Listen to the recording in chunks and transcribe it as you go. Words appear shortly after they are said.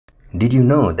Did you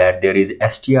know that there is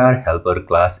str helper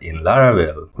class in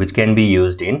Laravel which can be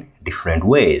used in different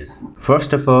ways?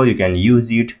 First of all, you can use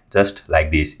it just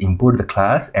like this. Import the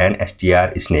class and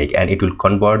str snake, and it will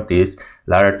convert this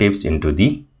Laratips into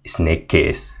the snake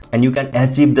case. And you can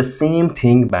achieve the same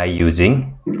thing by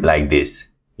using like this,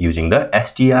 using the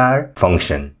str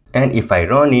function. And if I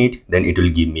run it, then it will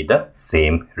give me the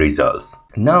same results.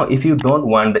 Now, if you don't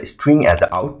want the string as an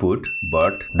output,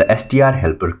 but the str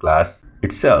helper class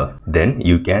itself, then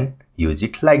you can use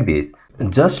it like this.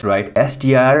 Just write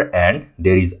str and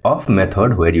there is off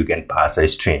method where you can pass a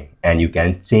string and you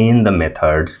can change the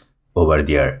methods over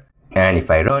there. And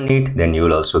if I run it, then you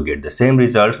will also get the same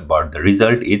results, but the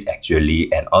result is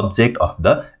actually an object of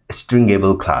the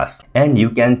stringable class. And you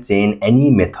can change any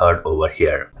method over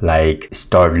here like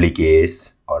startly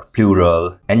case or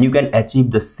plural, and you can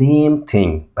achieve the same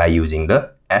thing by using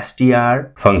the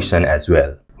str function as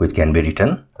well, which can be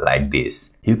written like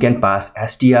this. You can pass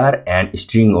str and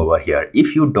string over here.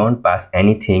 If you don't pass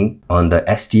anything on the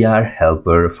str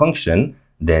helper function,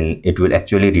 then it will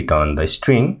actually return the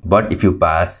string. But if you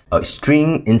pass a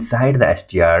string inside the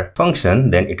str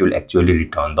function, then it will actually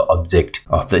return the object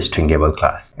of the stringable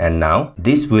class. And now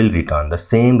this will return the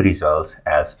same results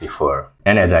as before.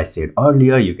 And as I said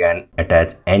earlier, you can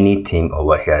attach anything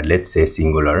over here, let's say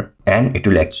singular, and it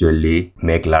will actually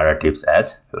make Laratips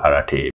as Laratips.